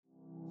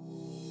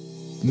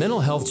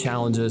Mental health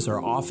challenges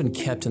are often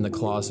kept in the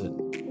closet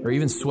or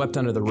even swept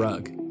under the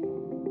rug.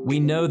 We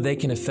know they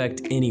can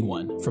affect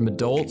anyone, from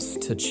adults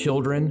to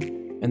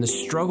children, and the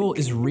struggle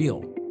is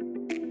real.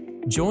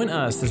 Join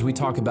us as we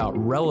talk about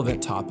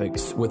relevant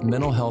topics with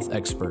mental health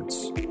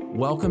experts.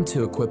 Welcome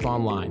to Equip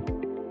Online,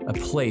 a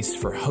place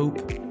for hope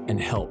and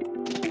help.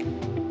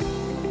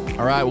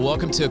 All right,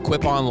 welcome to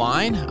Equip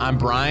Online. I'm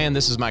Brian.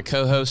 This is my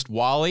co-host,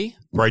 Wally.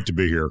 Great to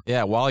be here.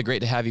 Yeah, Wally, great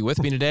to have you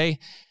with me today.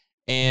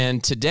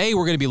 And today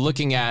we're going to be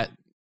looking at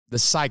the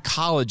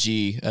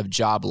psychology of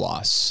job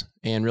loss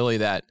and really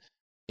that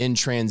in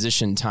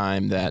transition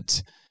time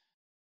that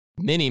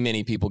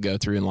many people go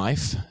through in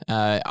life.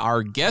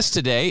 Our guest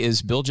today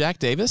is Bill Jack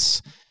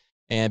Davis.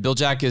 And Bill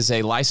Jack is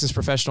a licensed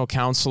professional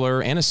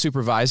counselor and a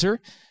supervisor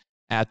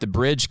at the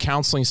Bridge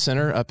Counseling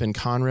Center up in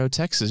Conroe,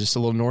 Texas, just a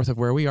little north of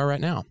where we are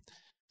right now.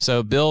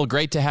 So, Bill,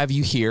 great to have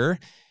you here.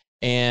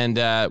 And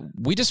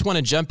we just want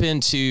to jump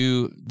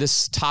into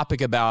this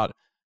topic about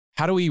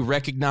how do we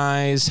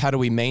recognize, how do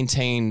we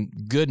maintain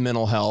good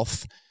mental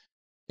health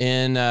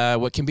in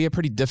what can be a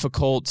pretty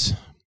difficult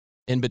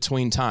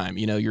in-between time.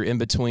 You know, you're in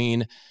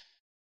between,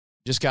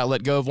 just got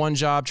let go of one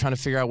job, trying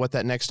to figure out what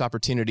that next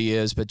opportunity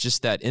is, but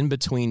just that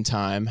in-between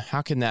time,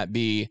 how can that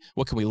be?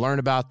 What can we learn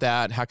about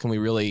that? How can we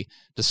really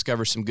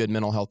discover some good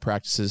mental health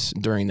practices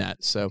during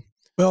that? So,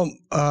 well,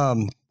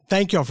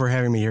 thank y'all for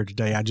having me here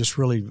today. I just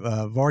really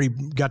have already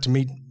got to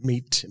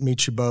meet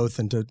you both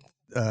and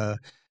to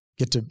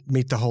get to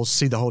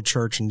see the whole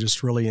church and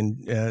just really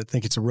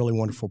think it's a really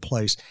wonderful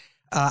place.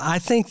 I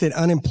think that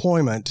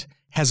unemployment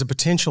has a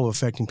potential of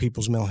affecting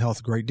people's mental health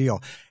a great deal.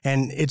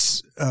 And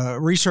it's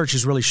research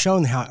has really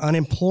shown how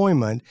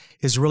unemployment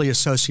is really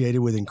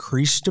associated with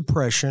increased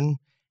depression,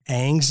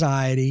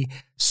 anxiety,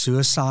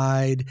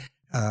 suicide,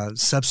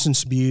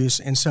 substance abuse.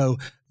 And so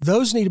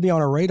those need to be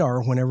on our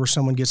radar whenever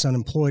someone gets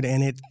unemployed,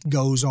 and it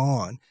goes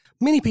on.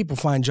 Many people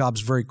find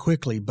jobs very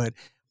quickly, but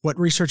what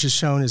research has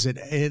shown is that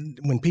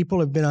when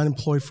people have been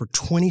unemployed for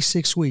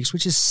 26 weeks,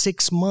 which is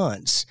 6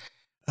 months,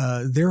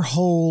 their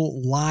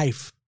whole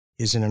life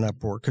is in an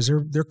uproar because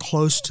they're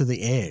close to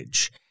the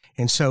edge.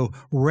 And so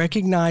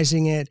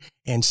recognizing it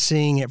and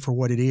seeing it for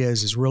what it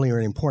is really,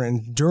 really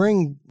important. And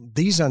during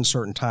these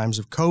uncertain times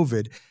of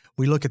COVID,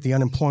 we look at the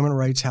unemployment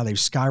rates, how they've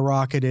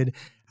skyrocketed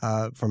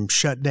from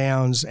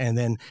shutdowns, and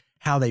then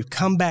how they've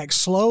come back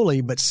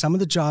slowly, but some of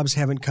the jobs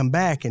haven't come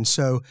back. And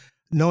so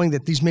knowing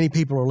that these many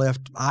people are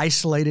left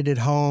isolated at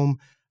home,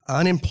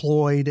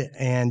 unemployed,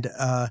 and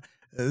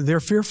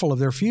they're fearful of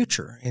their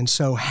future. And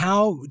so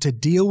how to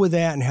deal with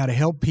that and how to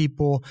help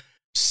people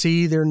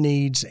see their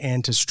needs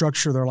and to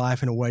structure their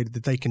life in a way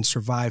that they can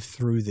survive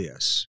through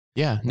this.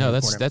 Yeah, no,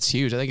 that's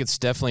huge. I think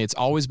it's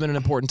always been an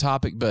important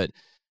topic, but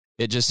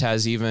it just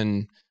has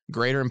even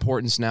greater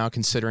importance now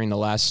considering the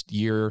last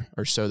year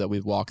or so that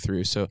we've walked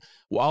through. So,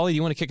 Wally, do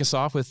you want to kick us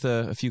off with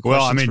a few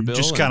questions for Bill?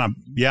 Just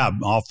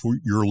off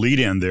your lead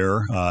in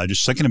there,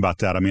 just thinking about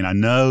that. I mean, I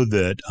know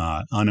that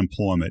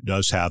unemployment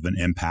does have an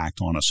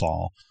impact on us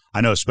all.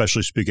 I know,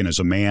 especially speaking as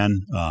a man,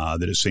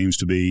 that it seems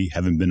to be,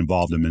 having been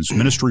involved in men's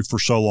ministry for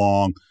so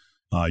long,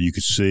 you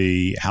could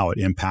see how it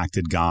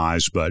impacted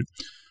guys. But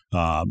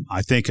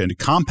I think a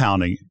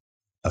compounding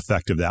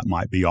effect of that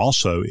might be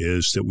also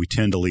is that we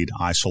tend to lead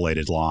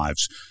isolated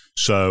lives.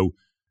 So,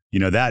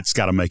 that's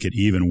got to make it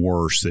even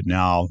worse that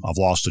now I've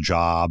lost a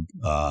job.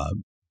 I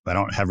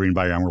don't have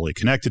anybody I'm really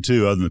connected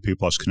to other than the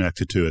people I was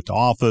connected to at the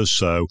office.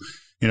 So,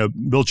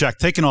 Bill Jack,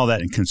 taking all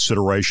that in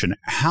consideration,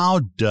 how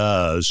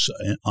does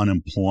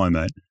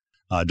unemployment,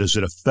 does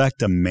it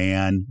affect a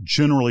man,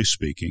 generally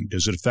speaking?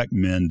 Does it affect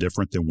men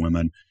different than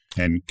women?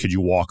 And could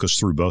you walk us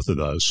through both of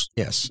those?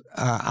 Yes.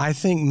 I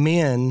think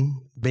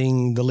men,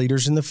 being the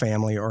leaders in the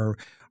family, are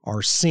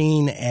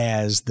seen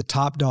as the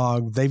top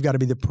dog. They've got to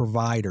be the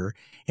provider.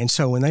 And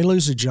so when they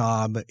lose a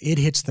job, it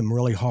hits them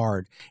really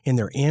hard in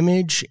their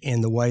image,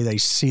 in the way they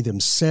see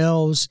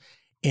themselves,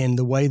 in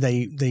the way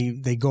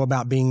they go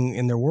about being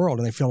in their world.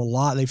 And they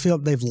feel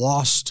they've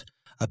lost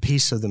a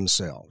piece of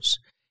themselves.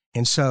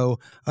 And so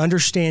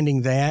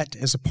understanding that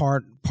as a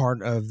part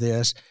of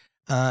this,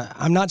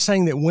 I'm not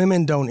saying that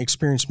women don't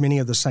experience many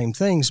of the same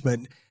things, but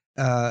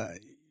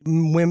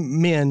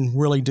men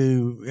really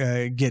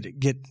do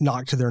get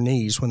knocked to their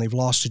knees when they've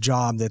lost a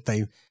job that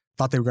they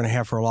thought they were going to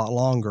have for a lot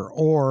longer,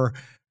 or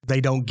they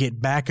don't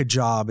get back a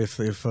job if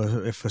a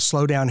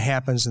slowdown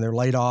happens and they're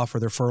laid off or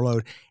they're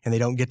furloughed and they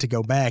don't get to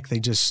go back. They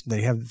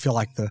feel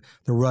like the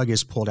rug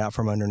is pulled out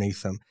from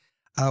underneath them.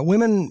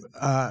 Women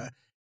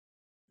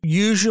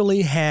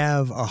usually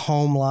have a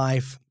home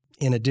life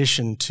in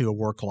addition to a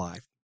work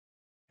life,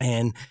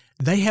 and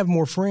they have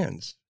more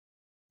friends.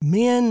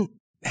 Men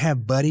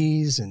have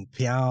buddies and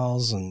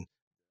pals, and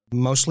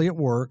mostly at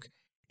work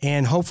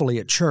and hopefully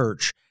at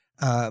church,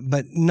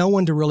 but no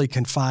one to really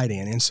confide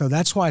in. And so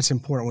that's why it's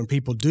important when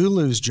people do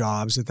lose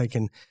jobs that they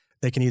can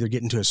either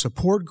get into a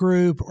support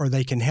group or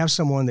they can have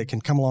someone that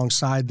can come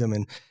alongside them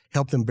and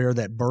help them bear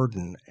that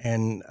burden.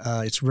 And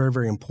it's very,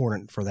 very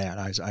important for that.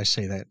 I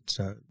say that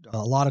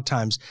a lot of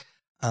times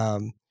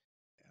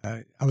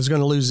I was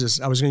going to use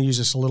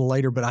this a little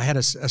later, but I had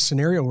a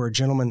scenario where a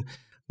gentleman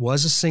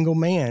was a single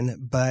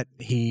man, but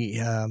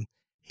he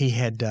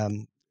had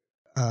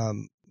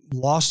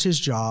lost his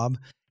job,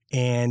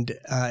 and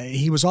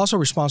he was also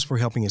responsible for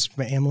helping his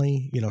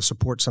family,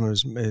 support some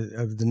of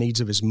the needs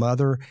of his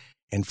mother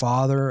and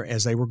father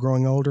as they were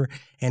growing older,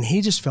 and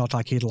he just felt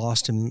like he had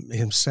lost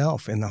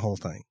himself in the whole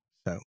thing.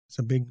 So it's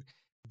a big,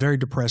 very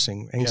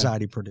depressing,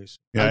 anxiety producing.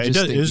 Yeah, it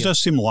does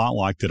seem a lot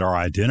like that our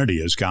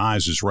identity as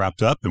guys is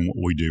wrapped up in what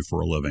we do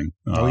for a living.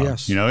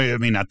 Yes.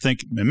 I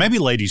think maybe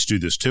ladies do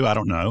this too. I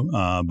don't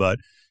know. But,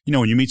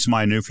 when you meet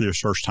somebody new for your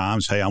first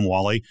time, say, I'm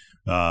Wally,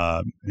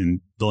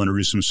 and they'll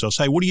introduce themselves,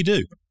 say, what do you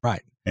do?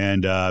 Right.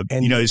 And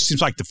it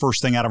seems like the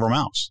first thing out of our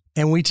mouths.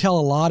 And we tell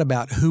a lot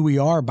about who we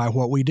are by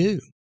what we do.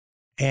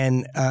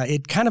 And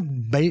it kind of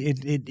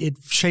it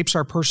shapes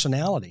our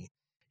personality.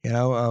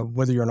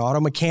 Whether you're an auto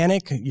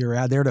mechanic, you're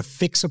out there to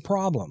fix a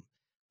problem.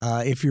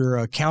 If you're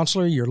a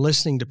counselor, you're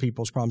listening to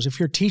people's problems. If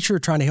you're a teacher, you're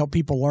trying to help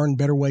people learn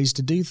better ways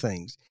to do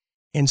things.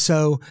 And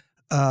so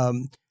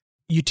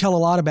you tell a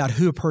lot about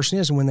who a person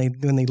is. And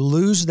when they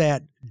lose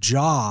that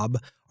job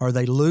or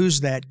they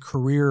lose that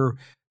career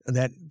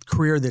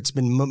that's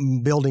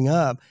been building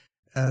up,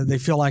 they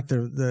feel like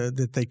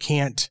that they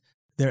can't.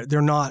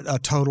 They're not a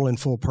total and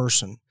full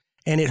person,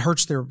 and it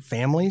hurts their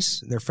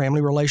families, their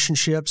family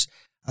relationships.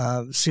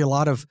 See a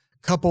lot of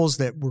couples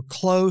that were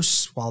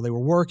close while they were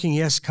working.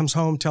 Yes, comes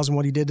home, tells them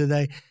what he did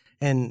today.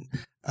 And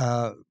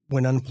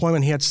when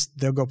unemployment hits,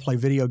 they'll go play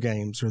video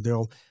games, or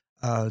they'll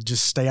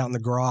just stay out in the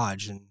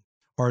garage,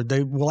 or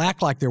they will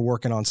act like they're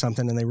working on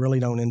something and they really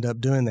don't end up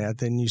doing that.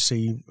 Then you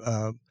see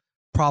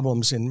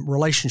problems in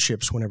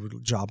relationships whenever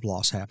job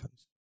loss happens.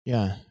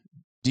 Yeah.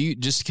 Do you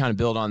just kind of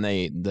build on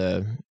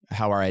the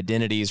how our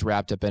identity is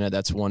wrapped up in it?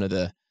 That's one of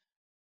the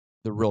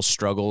real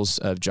struggles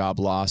of job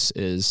loss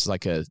is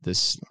like I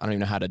don't even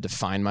know how to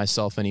define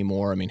myself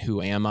anymore. I mean,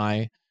 who am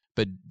I?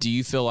 But do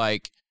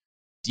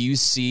you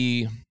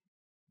see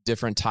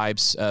different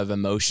types of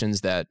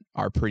emotions that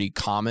are pretty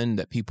common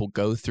that people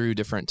go through,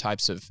 different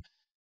types of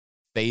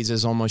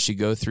phases almost you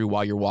go through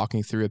while you're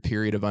walking through a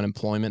period of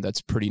unemployment that's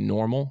pretty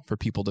normal for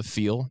people to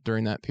feel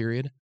during that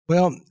period?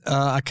 Well,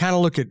 I kind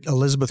of look at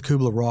Elizabeth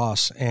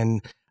Kubler-Ross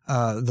and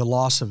the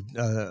loss of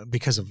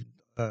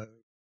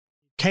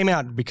came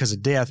out because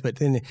of death, but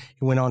then it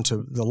went on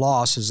to the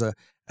loss is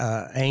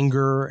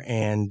anger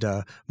and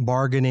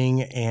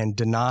bargaining and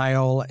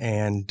denial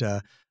and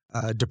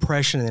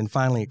depression, and then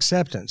finally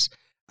acceptance.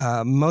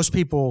 Most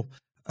people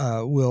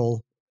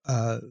will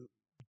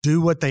do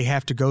what they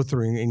have to go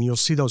through, and you'll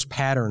see those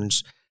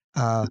patterns,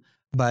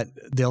 but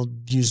they'll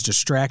use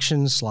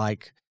distractions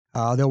like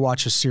they'll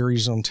watch a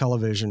series on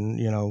television,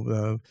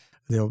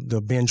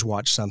 they'll binge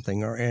watch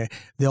something, or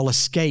they'll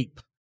escape.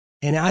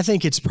 And I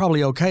think it's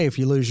probably okay if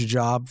you lose your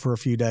job for a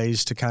few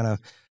days to kind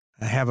of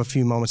have a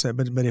few moments.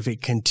 But if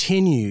it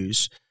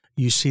continues,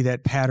 you see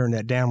that pattern,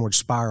 that downward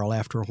spiral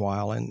after a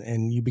while,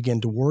 and you begin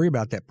to worry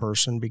about that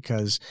person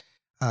because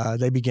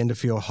they begin to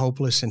feel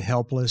hopeless and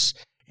helpless,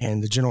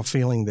 and the general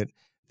feeling that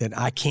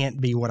I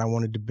can't be what I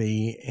wanted to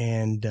be,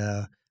 and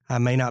I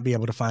may not be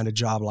able to find a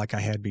job like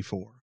I had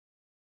before.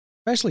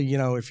 Especially,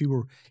 if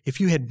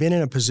you had been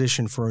in a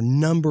position for a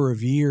number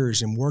of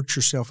years and worked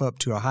yourself up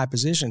to a high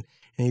position,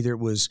 and either it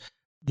was,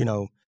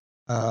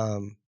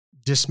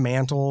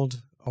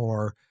 dismantled,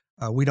 or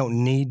we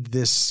don't need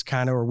this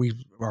kind of, or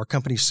our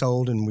company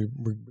sold and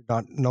we're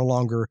no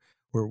longer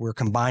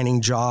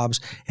combining jobs,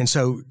 and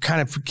so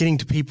kind of getting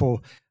to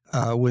people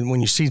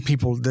when you see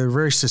people, they're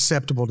very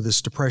susceptible to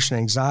this depression,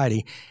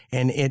 anxiety,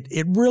 and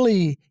it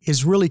really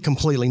is really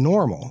completely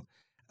normal,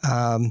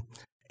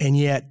 and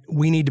yet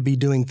we need to be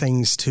doing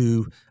things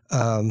to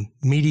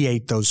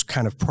mediate those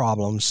kind of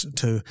problems,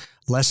 to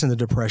lessen the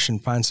depression,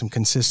 find some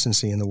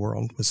consistency in the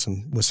world with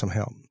some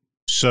help.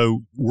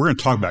 So we're going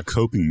to talk about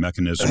coping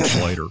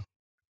mechanisms later,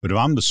 but if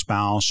I'm the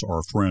spouse or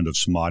a friend of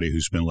somebody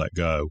who's been let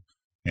go,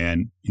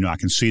 and I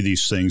can see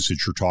these things that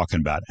you're talking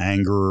about,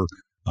 anger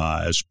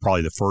as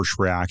probably the first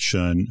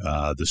reaction,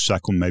 the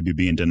second maybe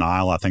being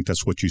denial. I think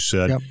that's what you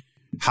said. Yep.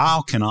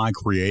 How can I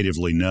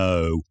creatively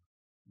know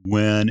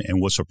when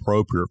and what's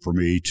appropriate for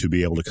me to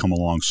be able to come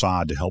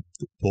alongside to help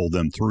pull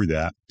them through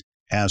that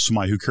as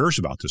somebody who cares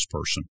about this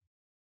person?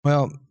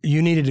 Well,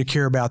 you needed to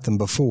care about them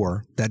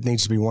before. That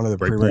needs to be one of the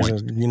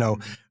prerequisites.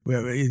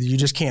 You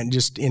just can't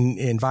just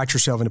invite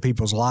yourself into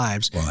people's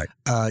lives. Right.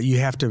 You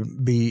have to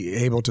be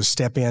able to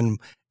step in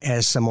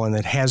as someone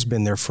that has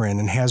been their friend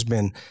and has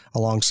been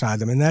alongside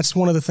them. And that's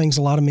one of the things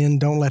a lot of men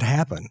don't let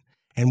happen.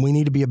 And we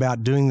need to be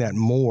about doing that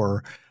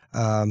more.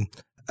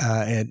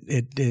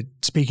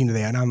 Speaking to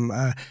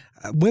that,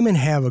 women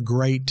have a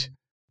great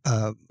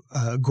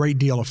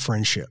deal of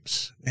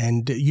friendships,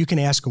 and you can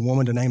ask a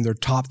woman to name their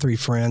top 3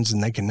 friends,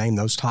 and they can name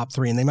those top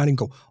 3, and they might even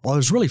go, "Oh,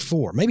 there's really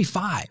 4, maybe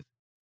 5."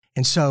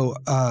 And so,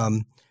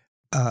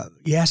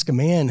 you ask a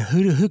man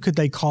who could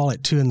they call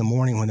at 2 a.m.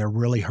 when they're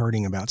really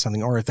hurting about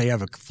something, or if they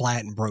have a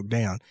flat and broke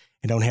down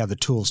and don't have the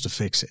tools to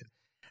fix it.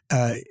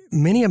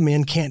 Many of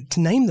men can't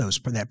name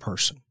that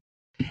person.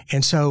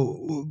 And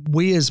so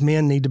we as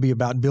men need to be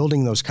about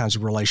building those kinds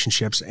of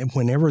relationships. And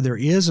whenever there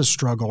is a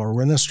struggle or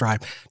we're in a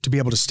strife, to be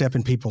able to step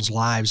in people's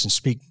lives and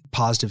speak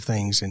positive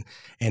things and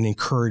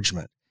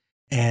encouragement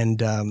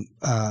and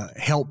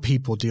help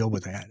people deal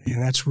with that.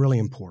 And that's really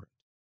important.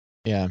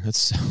 Yeah,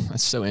 that's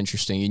so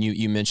interesting. And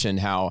you mentioned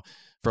how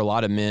for a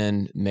lot of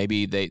men,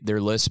 maybe their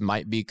list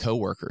might be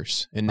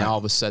coworkers, and now all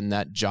of a sudden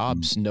that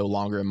job's no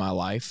longer in my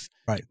life.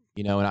 Right.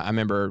 And I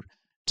remember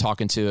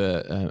talking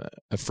to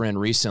a friend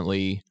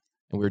recently,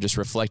 and we were just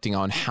reflecting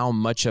on how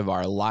much of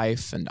our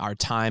life and our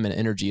time and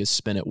energy is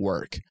spent at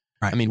work.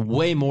 Right. I mean,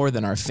 way more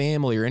than our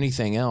family or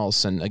anything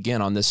else. And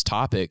again, on this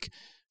topic,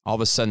 all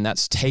of a sudden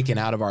that's taken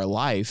out of our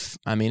life.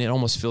 I mean, it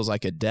almost feels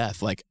like a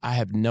death. Like I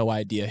have no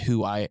idea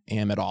who I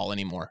am at all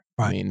anymore.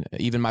 Right. I mean,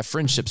 even my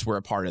friendships were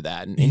a part of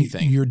that and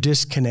anything. You're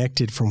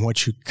disconnected from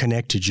what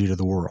connected you to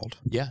the world.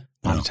 Yeah.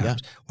 A lot of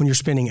times. When you're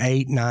spending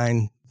 8,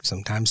 9,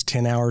 sometimes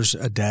 10 hours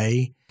a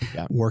day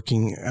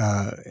working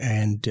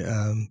and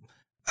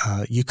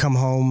you come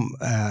home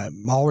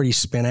already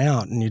spent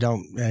out and you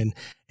don't,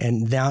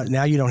 and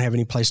now you don't have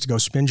any place to go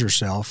spend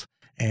yourself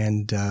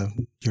and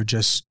you're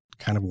just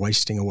kind of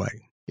wasting away.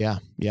 Yeah.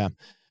 Yeah.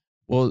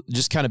 Well,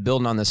 just kind of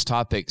building on this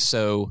topic.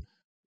 So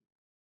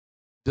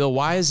Bill,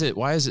 why is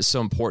it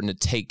so important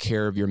to take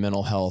care of your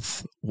mental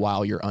health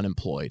while you're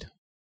unemployed?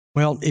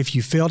 Well, if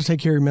you fail to take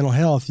care of your mental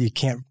health, you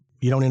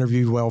don't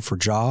interview well for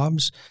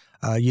jobs.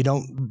 You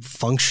don't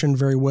function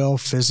very well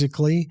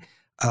physically.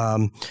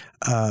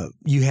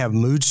 You have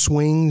mood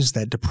swings,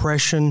 that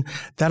depression,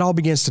 that all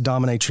begins to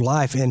dominate your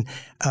life. And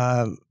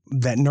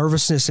that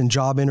nervousness in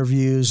job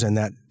interviews and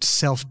that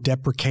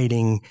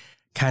self-deprecating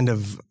kind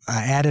of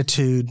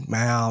attitude,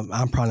 well,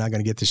 I'm probably not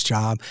going to get this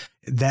job,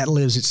 that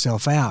lives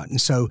itself out. And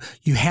so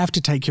you have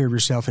to take care of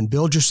yourself and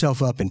build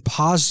yourself up in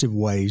positive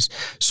ways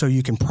so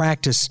you can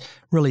practice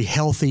really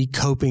healthy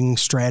coping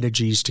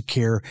strategies to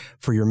care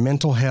for your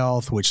mental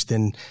health, which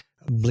then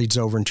bleeds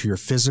over into your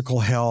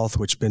physical health,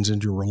 which bleeds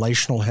into your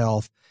relational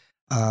health,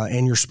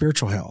 and your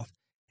spiritual health.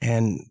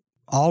 And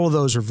all of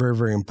those are very,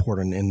 very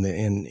important in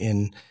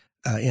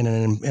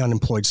an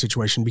unemployed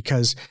situation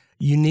because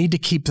you need to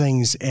keep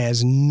things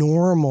as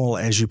normal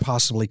as you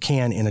possibly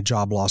can in a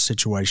job loss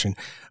situation,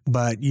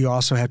 but you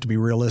also have to be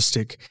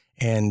realistic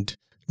and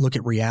look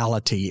at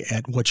reality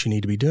at what you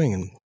need to be doing.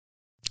 And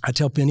I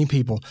tell many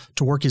people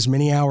to work as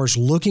many hours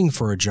looking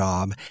for a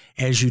job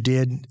as you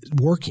did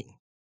working,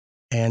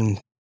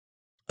 and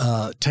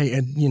in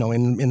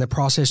the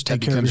process, take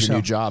care of yourself. That becomes your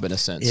new job in a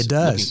sense. It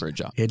does. Looking for a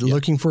job.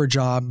 Looking for a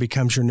job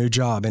becomes your new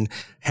job. And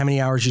how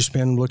many hours you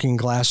spend looking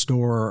Glassdoor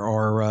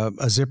or a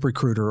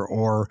ZipRecruiter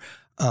or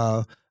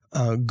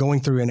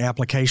going through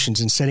applications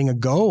and setting a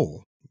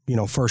goal,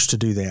 first to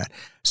do that.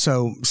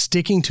 So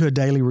sticking to a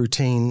daily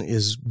routine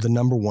is the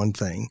number one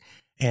thing.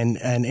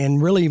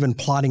 And really even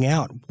plotting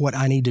out what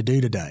I need to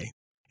do today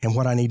and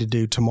what I need to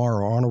do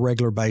tomorrow on a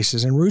regular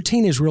basis. And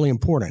routine is really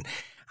important.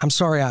 I'm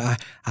sorry,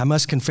 I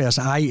must confess,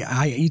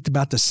 I eat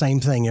about the same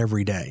thing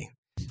every day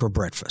for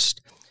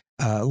breakfast.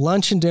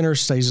 Lunch and dinner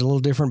stays a little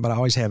different, but I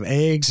always have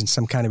eggs and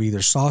some kind of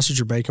either sausage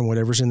or bacon,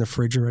 whatever's in the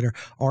refrigerator,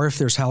 or if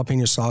there's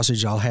jalapeno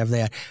sausage, I'll have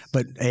that.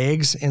 But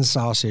eggs and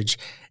sausage,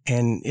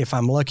 and if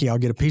I'm lucky, I'll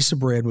get a piece of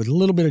bread with a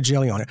little bit of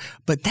jelly on it.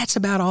 But that's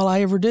about all I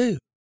ever do.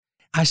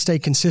 I stay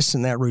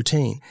consistent in that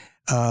routine.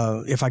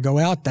 If I go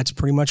out, that's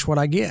pretty much what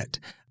I get.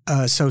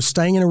 So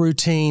staying in a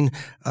routine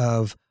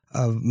of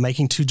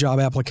making 2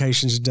 job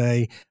applications a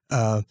day,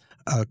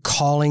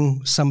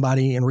 calling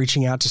somebody and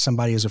reaching out to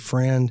somebody as a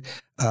friend,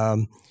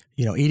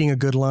 eating a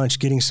good lunch,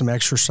 getting some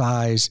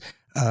exercise,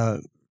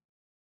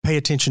 pay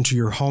attention to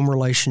your home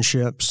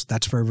relationships.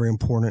 That's very, very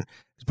important.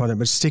 But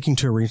sticking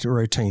to a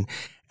routine.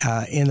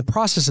 In the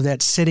process of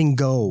that, setting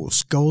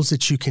goals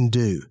that you can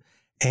do.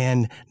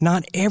 And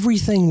not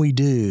everything we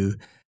do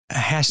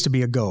has to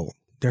be a goal.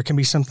 There can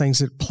be some things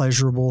that are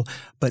pleasurable,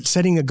 but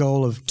setting a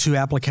goal of 2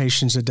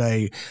 applications a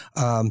day,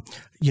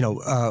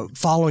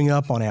 following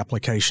up on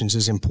applications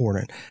is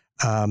important.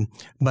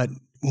 But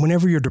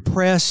whenever you're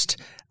depressed,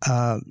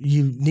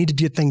 you need to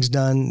get things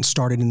done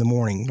started in the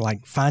morning,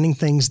 like finding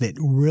things that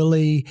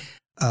really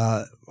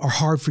are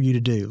hard for you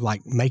to do,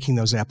 like making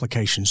those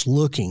applications,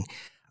 looking.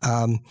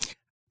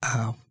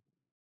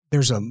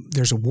 There's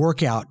a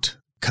workout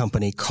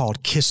company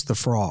called Kiss the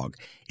Frog.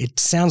 It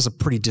sounds a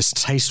pretty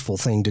distasteful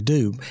thing to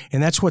do,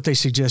 and that's what they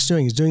suggest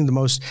doing, is doing the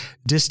most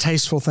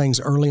distasteful things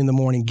early in the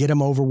morning, get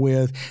them over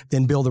with,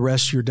 then build the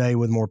rest of your day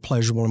with more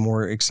pleasurable and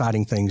more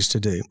exciting things to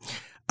do.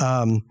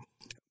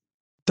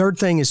 Third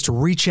thing is to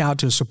reach out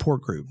to a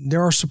support group.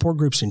 There are support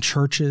groups in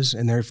churches,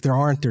 and if there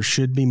aren't, there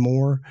should be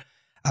more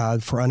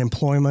for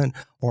unemployment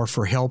or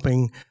for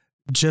helping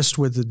just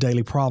with the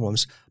daily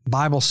problems.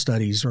 Bible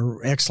studies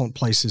are excellent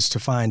places to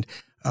find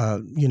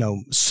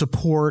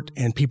support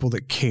and people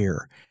that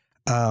care.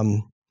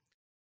 And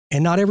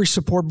not every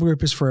support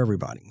group is for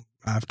everybody.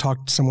 I've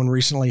talked to someone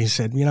recently who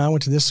said, I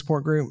went to this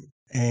support group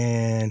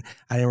and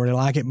I didn't really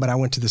like it, but I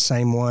went to the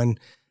same one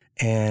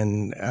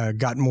and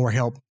got more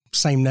help,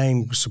 same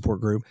name support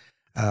group.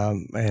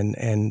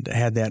 and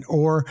had that,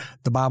 or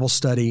the Bible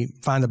study.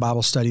 Find the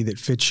Bible study that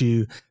fits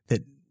you,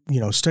 that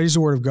studies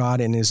the Word of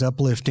God and is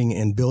uplifting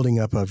and building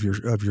up of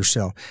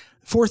yourself.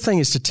 Fourth thing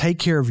is to take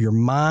care of your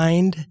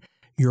mind,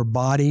 your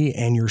body,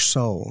 and your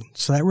soul.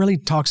 So that really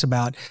talks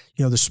about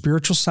the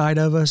spiritual side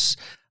of us.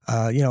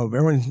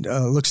 Everyone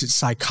looks at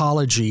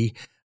psychology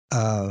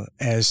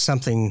as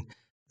something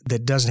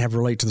that doesn't have to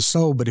relate to the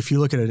soul. But if you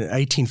look at an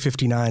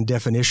 1859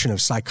 definition of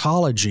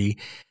psychology,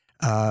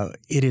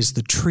 it is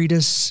the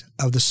treatise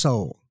of the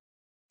soul.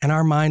 And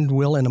our mind,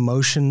 will, and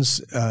emotions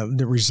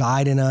that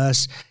reside in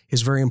us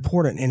is very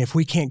important. And if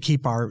we can't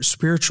keep our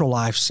spiritual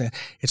life,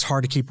 it's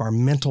hard to keep our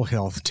mental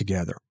health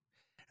together.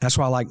 That's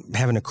why I like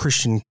having a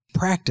Christian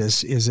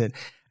practice, is that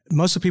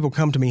most of the people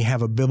come to me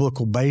have a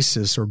biblical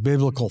basis or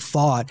biblical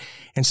thought,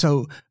 and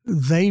so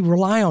they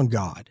rely on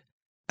God.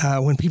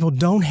 When people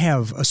don't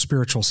have a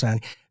spiritual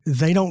side,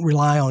 they don't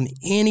rely on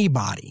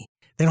anybody.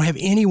 They don't have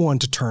anyone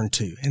to turn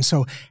to. And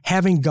so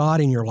having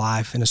God in your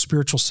life and a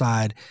spiritual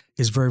side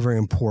is very, very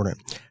important.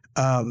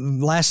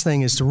 Last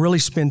thing is to really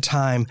spend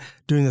time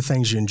doing the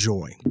things you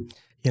enjoy.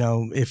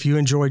 If you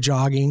enjoy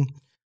jogging,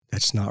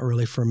 that's not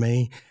really for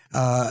me.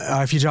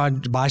 If you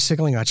enjoy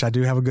bicycling, which I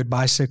do have a good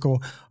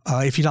bicycle.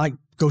 If you like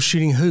go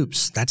shooting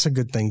hoops, that's a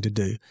good thing to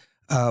do.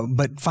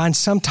 But find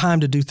some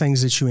time to do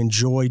things that you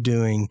enjoy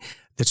doing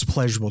that's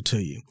pleasurable to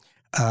you.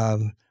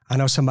 I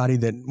know somebody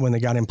that when they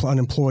got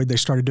unemployed, they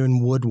started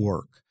doing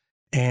woodwork,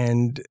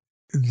 and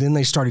then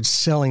they started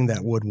selling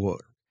that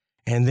woodwork.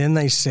 And then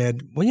they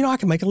said, well, I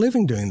can make a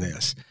living doing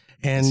this.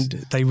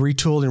 And they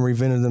retooled and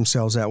reinvented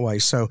themselves that way.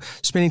 So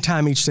spending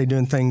time each day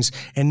doing things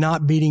and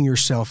not beating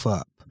yourself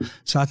up.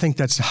 So I think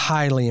that's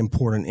highly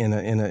important in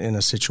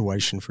a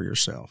situation for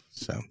yourself.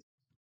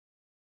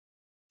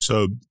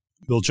 So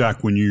Bill,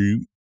 Jack, when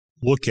you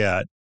look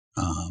at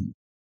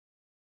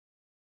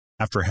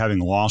after having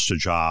lost a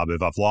job,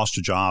 if I've lost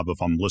a job,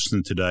 if I'm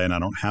listening today and I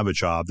don't have a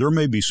job, there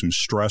may be some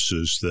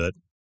stresses that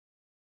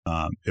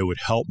it would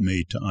help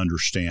me to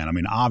understand. I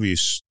mean,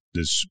 obvious,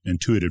 it's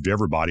intuitive to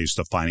everybody, is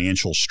the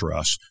financial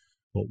stress.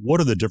 But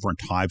what are the different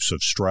types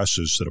of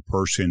stresses that a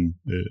person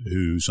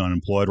who's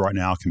unemployed right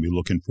now can be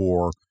looking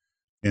for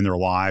in their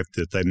life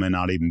that they may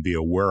not even be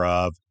aware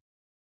of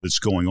that's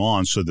going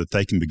on, so that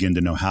they can begin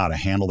to know how to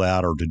handle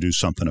that or to do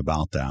something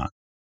about that?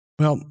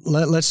 Well,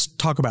 let's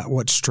talk about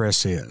what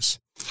stress is.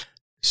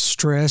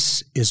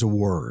 Stress is a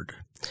word.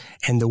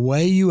 And the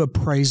way you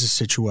appraise a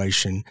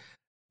situation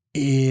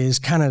is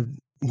kind of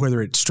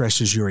whether it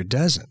stresses you or it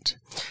doesn't.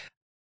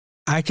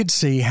 I could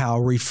see how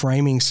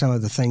reframing some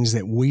of the things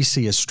that we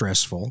see as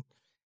stressful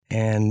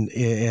and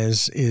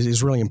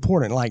is really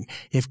important. Like,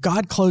 if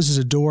God closes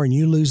a door and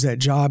you lose that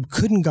job,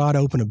 couldn't God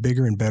open a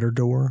bigger and better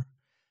door?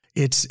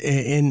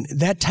 And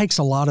that takes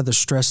a lot of the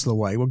stress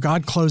away. Well,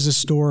 God closed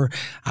this door.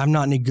 I'm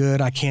not any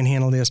good. I can't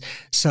handle this.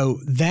 So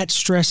that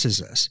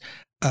stresses us.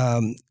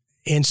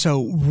 And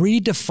so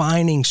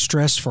redefining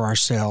stress for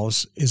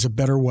ourselves is a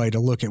better way to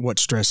look at what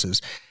stress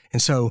is.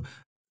 And so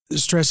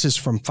stress is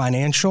from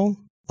financial,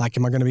 like,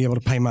 am I going to be able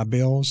to pay my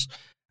bills?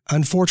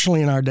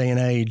 Unfortunately, in our day and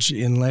age,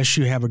 unless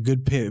you have a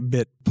good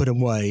bit put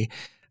away,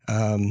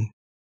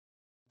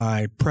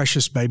 my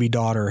precious baby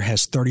daughter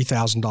has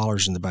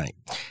 $30,000 in the bank.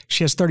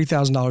 She has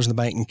 $30,000 in the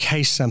bank in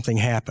case something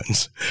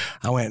happens.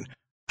 I went,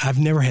 I've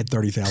never had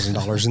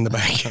 $30,000 in the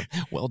bank.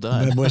 Well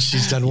done. Well,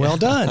 she's done well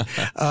done.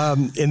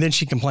 And then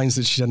she complains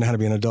that she doesn't know how to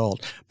be an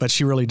adult, but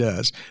she really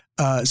does.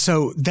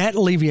 So that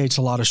alleviates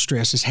a lot of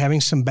stress, is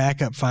having some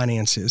backup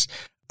finances,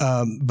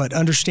 but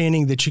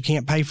understanding that you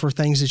can't pay for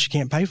things that you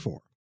can't pay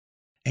for.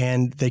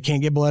 And they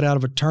can't get blood out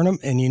of a turnip,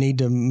 and you need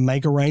to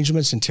make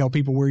arrangements and tell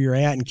people where you're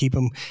at and keep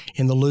them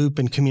in the loop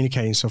and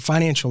communicating. So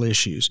financial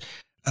issues,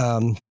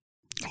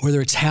 whether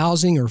it's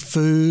housing or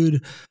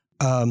food,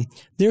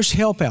 there's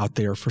help out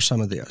there for some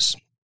of this.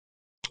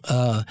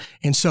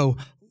 And so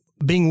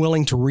being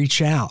willing to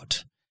reach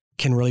out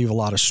can relieve a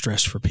lot of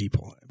stress for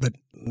people. But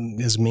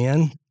as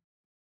men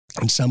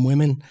and some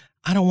women,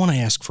 I don't want to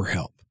ask for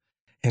help.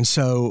 And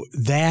so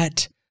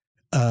that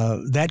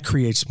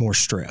creates more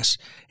stress.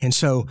 And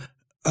so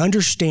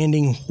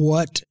understanding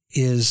what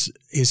is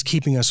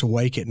keeping us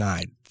awake at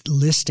night,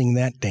 listing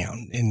that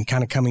down and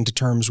kind of coming to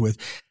terms with,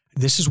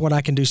 this is what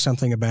I can do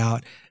something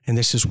about, and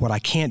this is what I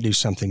can't do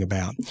something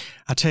about.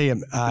 I tell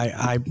you,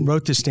 I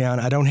wrote this down.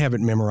 I don't have it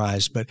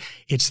memorized, but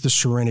it's the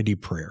Serenity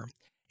Prayer.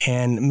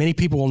 And many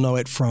people will know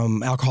it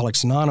from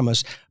Alcoholics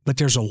Anonymous, but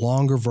there's a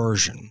longer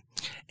version.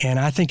 And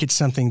I think it's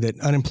something that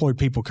unemployed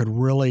people could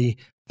really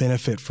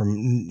benefit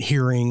from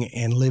hearing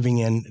and living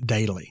in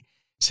daily.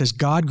 It says,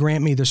 God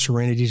grant me the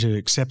serenity to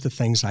accept the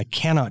things I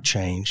cannot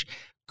change,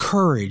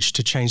 courage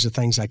to change the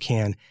things I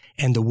can,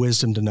 and the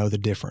wisdom to know the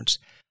difference.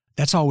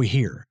 That's all we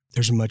hear.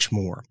 There's much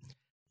more.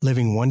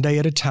 Living one day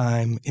at a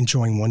time,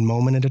 enjoying one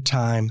moment at a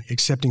time,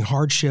 accepting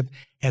hardship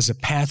as a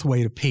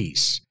pathway to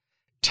peace,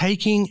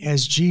 taking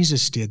as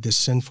Jesus did this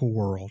sinful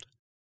world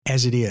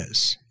as it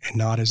is and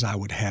not as I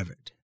would have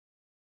it.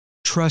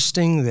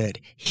 Trusting that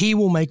He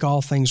will make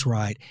all things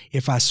right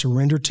if I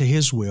surrender to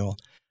His will,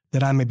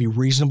 that I may be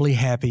reasonably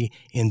happy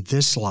in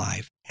this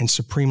life and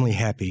supremely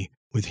happy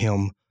with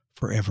Him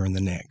forever in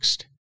the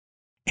next.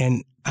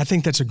 And I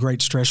think that's a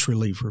great stress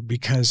reliever,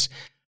 because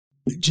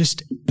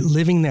just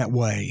living that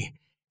way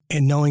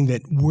and knowing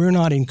that we're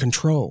not in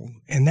control,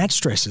 and that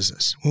stresses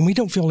us. When we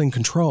don't feel in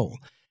control,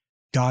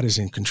 God is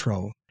in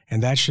control,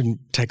 and that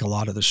should take a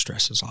lot of the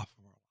stresses off.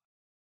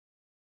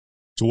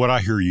 So what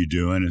I hear you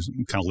doing is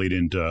kind of lead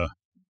into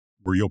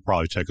where you'll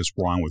probably take us,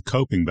 Brian, with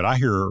coping. But I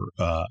hear,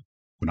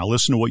 when I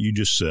listen to what you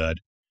just said,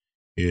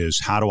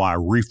 is how do I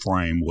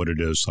reframe what it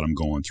is that I'm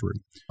going through?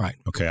 Right.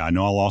 Okay, I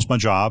know I lost my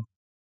job.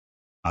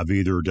 I've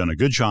either done a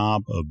good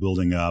job of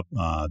building up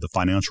the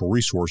financial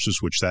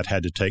resources, which that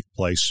had to take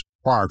place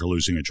prior to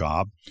losing a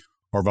job,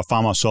 or if I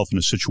find myself in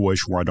a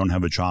situation where I don't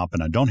have a job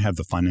and I don't have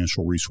the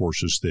financial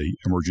resources, the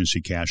emergency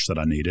cash that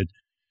I needed,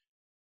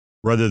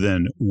 rather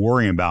than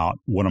worrying about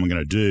what I'm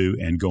going to do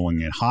and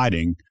going and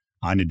hiding,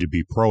 I need to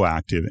be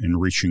proactive in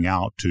reaching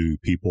out to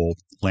people,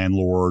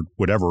 landlord,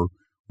 whatever,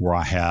 where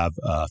I have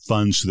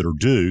funds that are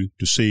due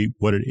to see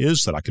what it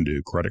is that I can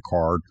do, credit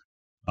card,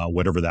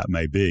 whatever that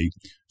may be.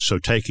 So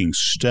taking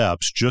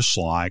steps, just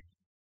like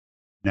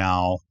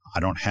now I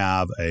don't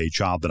have a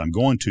job that I'm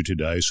going to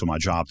today, so my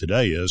job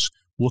today is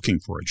looking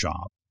for a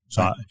job.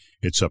 So Right.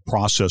 It's a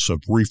process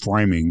of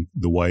reframing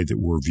the way that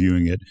we're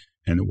viewing it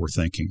and that we're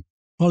thinking.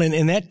 Well,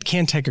 and that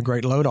can take a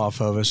great load off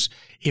of us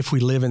if we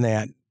live in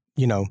that,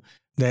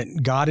 that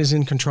God is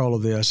in control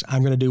of this.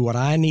 I'm going to do what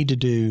I need to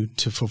do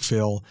to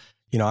fulfill.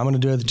 I'm going to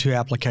do the 2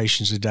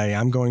 applications today.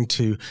 I'm going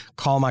to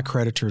call my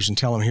creditors and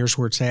tell them here's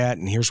where it's at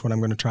and here's what I'm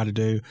going to try to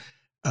do.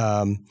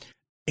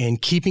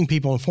 And keeping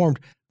people informed,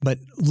 but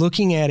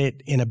looking at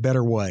it in a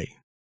better way,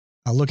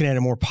 looking at it in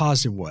a more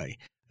positive way,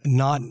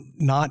 not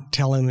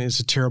telling them it's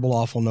a terrible,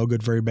 awful, no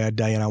good, very bad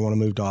day and I want to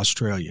move to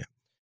Australia.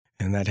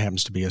 And that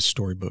happens to be a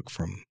storybook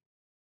from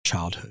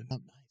childhood. Oh,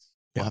 nice.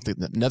 Yeah. We'll have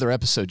to, another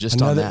episode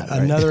just on that.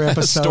 Right? Another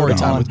episode Story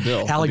time on with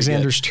Bill.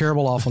 Alexander's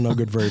terrible, awful, no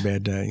good, very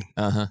bad day.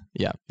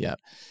 Yeah.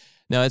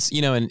 No, it's,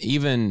 and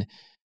even,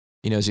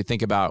 as you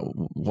think about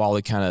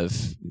Wally kind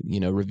of,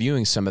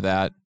 reviewing some of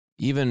that,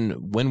 even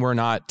when we're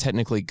not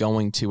technically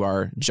going to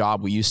our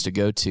job we used to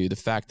go to, the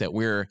fact that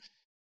we're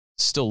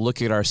still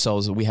looking at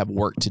ourselves and we have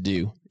work to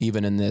do,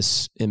 even in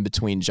this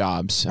in-between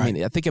jobs. Right. I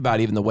mean, I think about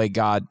even the way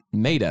God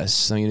made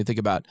us. I mean, you think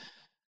about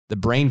the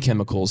brain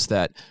chemicals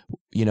that,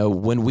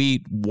 when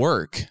we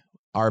work,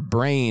 our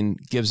brain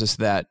gives us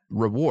that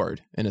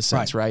reward in a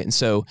sense, right? And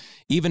so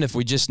even if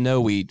we just know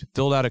we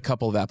filled out a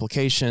couple of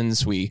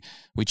applications, we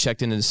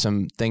checked into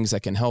some things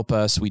that can help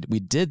us, we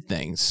did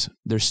things,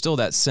 there's still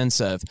that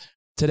sense of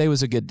today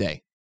was a good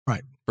day.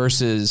 Right.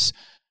 Versus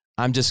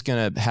I'm just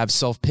going to have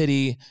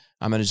self-pity.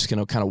 I'm just going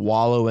to kind of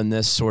wallow in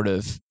this sort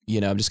of,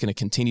 I'm just going to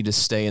continue to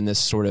stay in this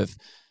sort of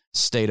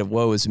state of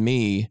woe is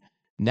me.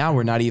 Now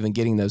we're not even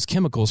getting those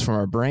chemicals from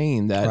our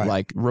brain that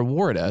like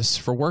reward us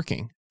for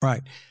working.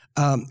 Right.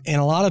 And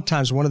a lot of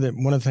times one of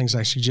the things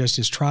I suggest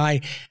is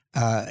try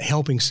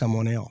helping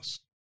someone else.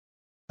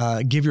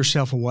 Give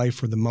yourself away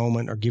for the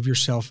moment or give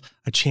yourself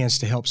a chance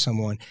to help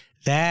someone.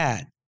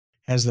 That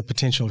has the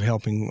potential of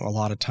helping a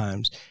lot of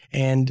times.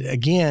 And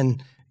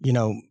again,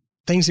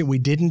 things that we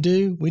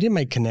didn't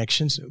make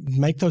connections.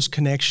 Make those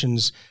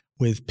connections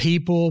with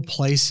people,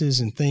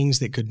 places, and things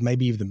that could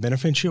maybe even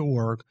benefit you at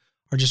work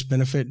or just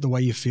benefit the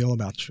way you feel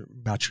about your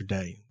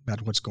day,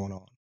 about what's going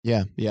on.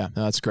 Yeah. No,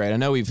 that's great. I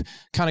know we've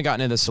kind of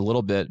gotten into this a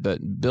little bit, but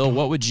Bill,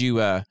 what would you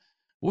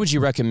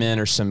recommend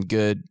are some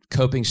good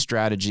coping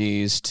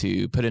strategies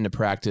to put into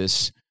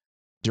practice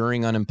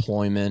during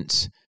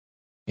unemployment?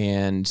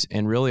 And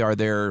really, are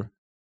there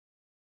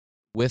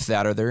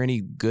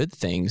any good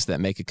things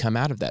that may come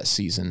out of that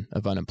season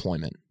of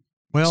unemployment?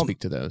 Well, speak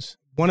to those.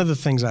 One of the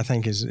things I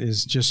think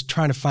is just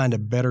trying to find a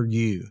better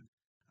you,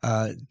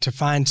 to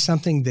find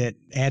something that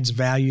adds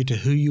value to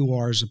who you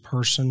are as a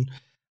person.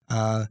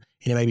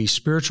 It may be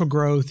spiritual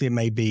growth. It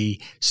may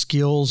be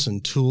skills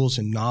and tools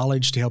and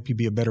knowledge to help you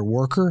be a better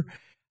worker.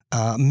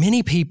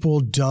 Many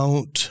people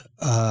don't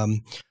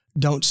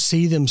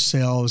see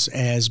themselves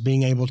as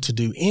being able to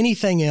do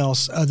anything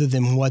else other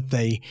than what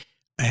they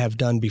have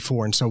done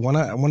before. And so one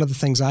of the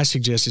things I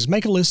suggest is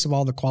make a list of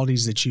all the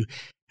qualities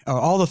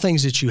all the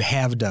things that you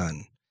have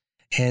done.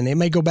 And it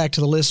may go back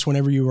to the list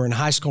whenever you were in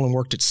high school and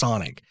worked at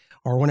Sonic,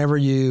 or whenever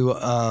you,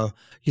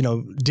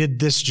 did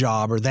this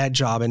job or that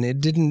job, and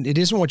it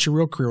isn't what your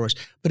real career was,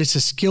 but it's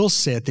a skill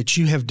set that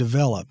you have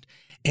developed,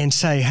 and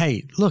say,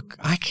 hey, look,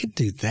 I could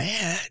do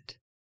that.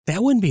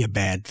 That wouldn't be a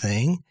bad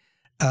thing.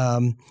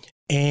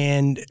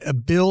 And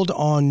build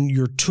on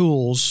your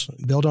tools,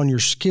 build on your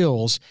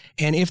skills.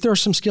 And if there are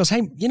some skills,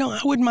 hey,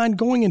 I wouldn't mind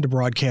going into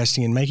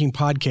broadcasting and making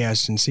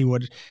podcasts and see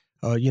what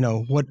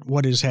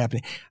is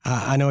happening.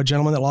 I know a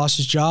gentleman that lost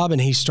his job and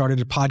he started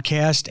a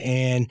podcast,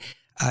 and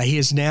he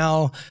is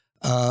now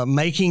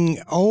making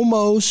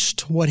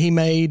almost what he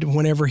made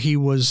whenever he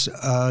was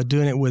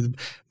doing it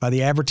by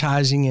the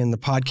advertising and the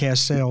podcast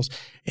sales.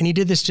 And he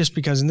did this just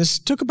because, and this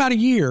took about a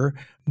year,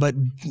 but,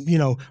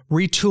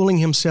 retooling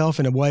himself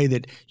in a way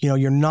that,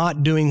 you're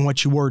not doing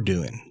what you were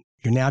doing.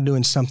 You're now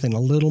doing something a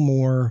little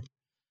more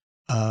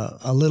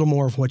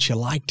of what you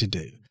like to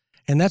do.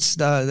 And that's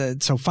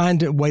so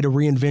find a way to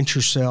reinvent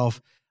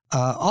yourself.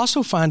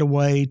 Also find a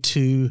way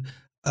to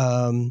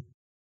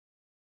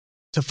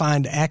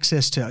find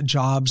access to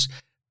jobs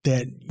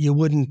that you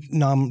wouldn't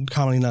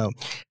commonly know.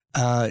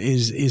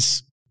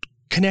 Is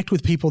connect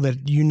with people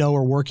that you know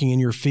are working in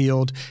your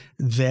field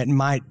that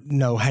might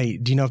know, hey,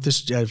 do you know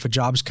if a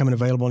job's coming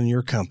available in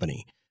your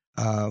company?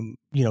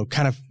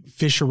 Kind of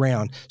fish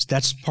around. So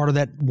that's part of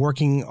that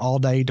working all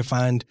day to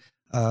find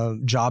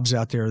jobs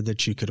out there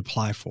that you could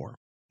apply for.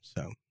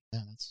 So,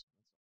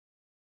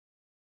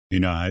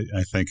 yeah,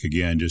 I think,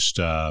 again, just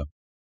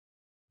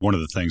one of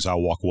the things I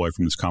walk away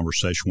from this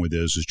conversation with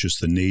is just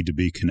the need to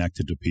be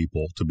connected to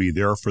people, to be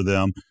there for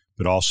them,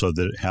 but also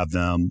that have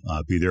them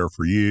be there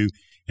for you.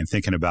 And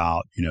thinking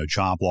about,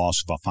 job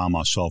loss, if I find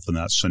myself in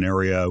that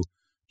scenario,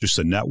 just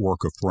a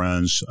network of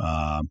friends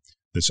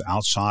that's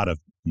outside of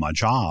my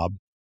job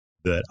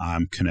that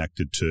I'm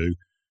connected to,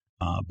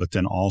 but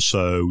then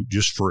also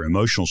just for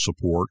emotional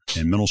support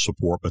and mental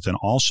support, but then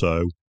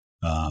also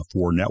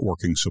for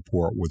networking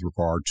support with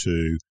regard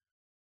to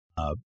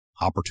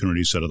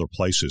opportunities at other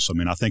places. I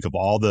mean, I think of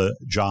all the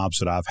jobs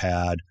that I've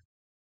had,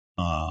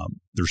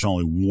 there's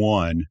only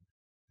one,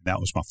 that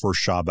was my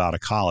first job out of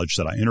college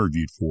that I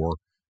interviewed for,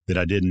 that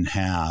I didn't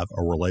have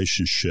a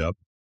relationship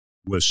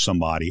with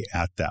somebody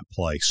at that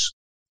place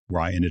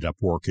where I ended up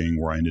working,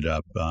 where I ended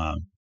up...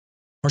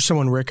 or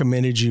someone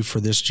recommended you for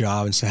this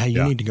job and said, hey,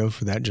 you need to go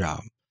for that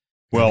job.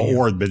 Well,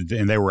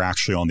 and they were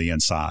actually on the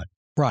inside,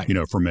 right?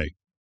 For me.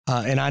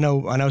 And I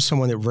know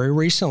someone that very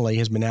recently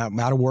has been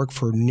out of work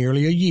for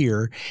nearly a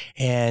year,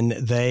 and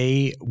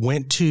they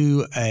went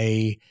to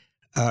they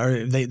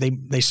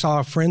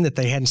saw a friend that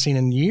they hadn't seen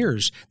in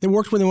years. They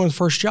worked with him on the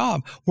first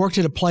job, worked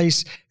at a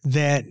place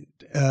that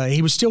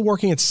he was still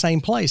working at the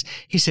same place.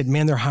 He said,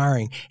 man, they're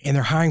hiring, and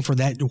they're hiring for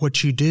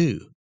what you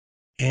do.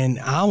 And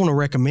I want to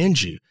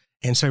recommend you.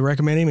 And so I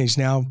recommend him.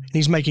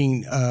 He's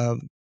making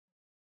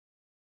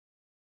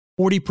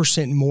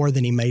 40% more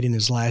than he made in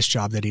his last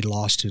job that he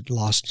lost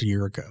a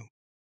year ago.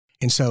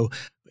 And so,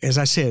 as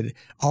I said,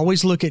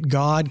 always look at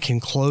God can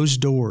close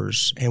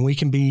doors, and we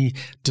can be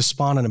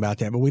despondent about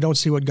that, but we don't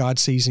see what God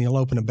sees, and He'll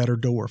open a better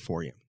door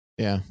for you.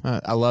 Yeah,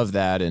 I love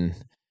that. And,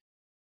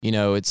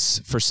 it's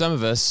for some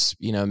of us,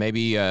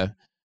 maybe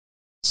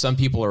some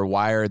people are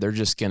wired, they're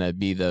just going to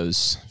be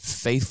those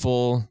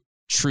faithful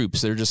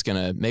troops. They're just going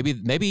to,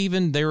 maybe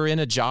even they were in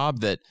a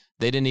job that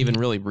they didn't even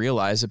really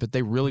realize it, but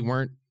they really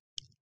weren't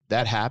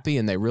that happy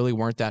and they really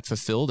weren't that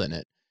fulfilled in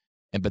it.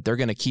 But they're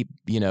going to keep,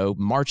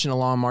 marching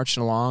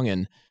along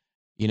and,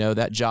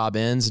 that job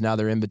ends. Now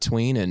they're in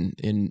between.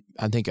 And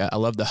I think I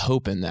love the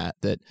hope in that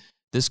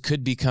this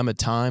could become a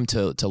time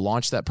to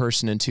launch that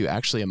person into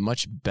actually a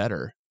much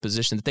better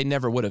position that they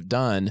never would have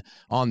done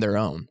on their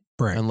own.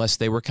 Right. Unless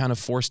they were kind of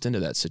forced into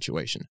that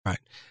situation. Right.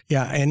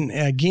 Yeah. And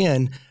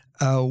again,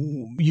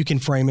 you can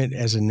frame it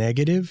as a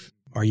negative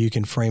or you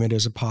can frame it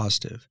as a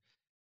positive.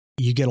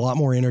 You get a lot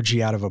more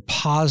energy out of a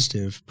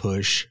positive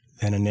push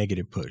than a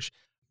negative push.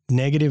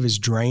 Negative is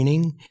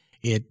draining.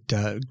 It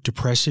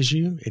depresses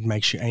you. It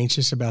makes you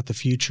anxious about the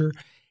future.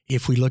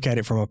 If we look at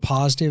it from a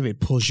positive, it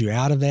pulls you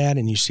out of that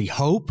and you see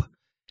hope.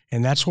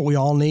 And that's what we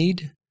all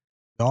need.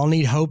 We all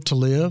need hope to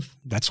live.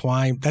 That's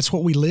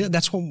what we live.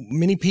 That's what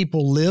many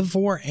people live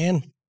for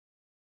and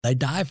they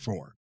die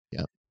for.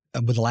 Yep.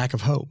 With a lack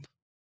of hope.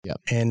 Yep.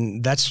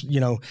 And that's,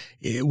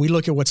 we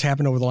look at what's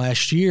happened over the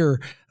last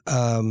year.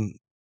 The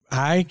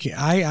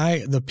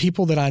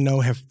people that I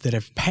know that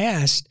have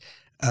passed,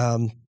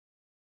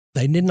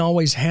 they didn't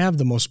always have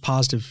the most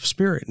positive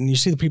spirit. And you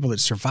see the people that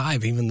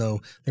survive, even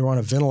though they were on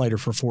a ventilator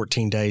for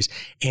 14 days,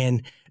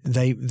 and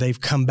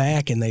they've come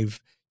back and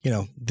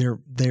they're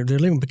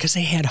living because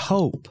they had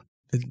hope.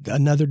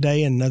 Another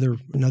day, another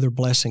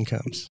blessing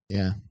comes.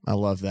 Yeah, I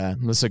love that.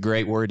 That's a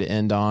great word to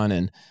end on.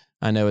 And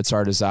I know it's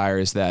our desire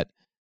is that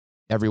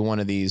every one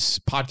of these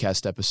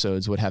podcast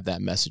episodes would have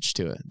that message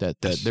to it,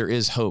 that there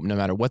is hope no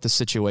matter what the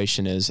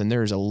situation is. And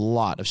there's a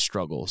lot of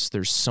struggles.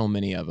 There's so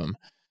many of them.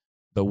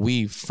 But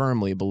we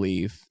firmly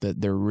believe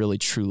that there really,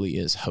 truly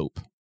is hope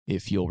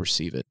if you'll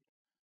receive it.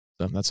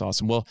 So that's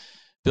awesome. Well,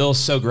 Bill,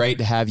 so great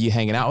to have you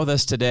hanging out with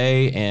us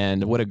today,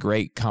 and what a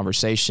great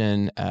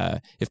conversation.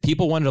 If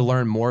people wanted to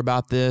learn more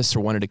about this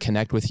or wanted to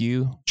connect with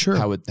you, sure.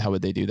 How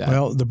would they do that?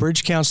 Well, the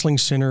Bridge Counseling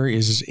Center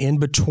is in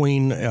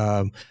between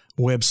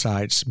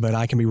websites, but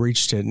I can be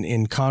reached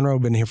in Conroe.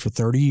 I've been here for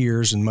 30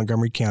 years in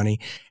Montgomery County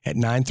at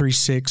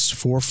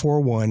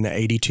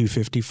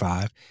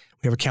 936-441-8255.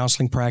 We have a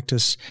counseling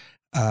practice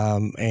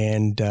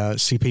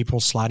and see people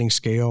sliding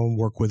scale,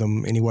 work with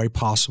them any way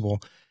possible.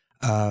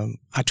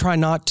 I try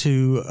not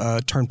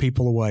to turn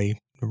people away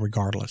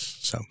regardless.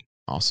 So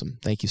awesome.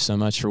 Thank you so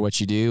much for what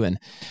you do. And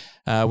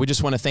we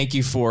just want to thank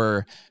you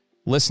for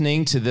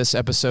listening to this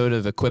episode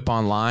of Equip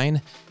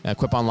Online.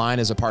 Equip Online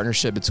is a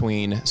partnership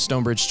between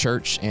Stonebridge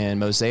Church and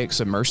Mosaics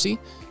of Mercy.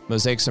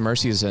 Mosaics of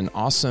Mercy is an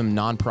awesome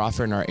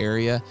nonprofit in our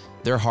area.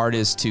 Their heart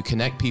is to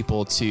connect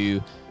people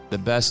to the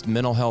best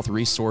mental health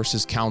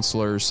resources,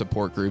 counselors,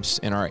 support groups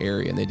in our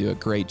area, and they do a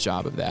great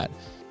job of that.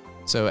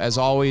 So as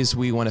always,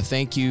 we want to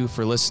thank you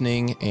for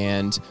listening,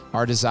 and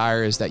our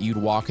desire is that you'd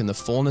walk in the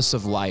fullness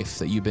of life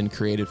that you've been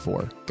created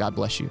for. God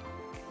bless you.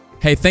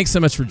 Hey, thanks so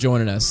much for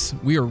joining us.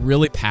 We are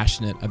really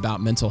passionate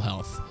about mental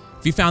health.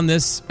 If you found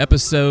this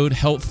episode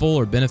helpful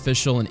or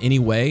beneficial in any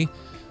way,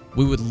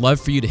 we would love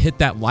for you to hit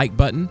that like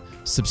button,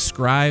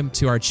 subscribe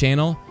to our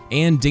channel,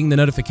 and ding the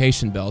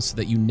notification bell so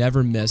that you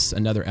never miss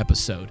another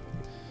episode.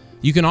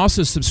 You can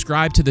also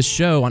subscribe to the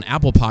show on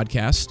Apple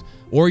Podcast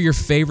or your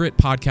favorite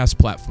podcast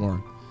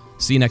platform.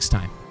 See you next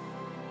time.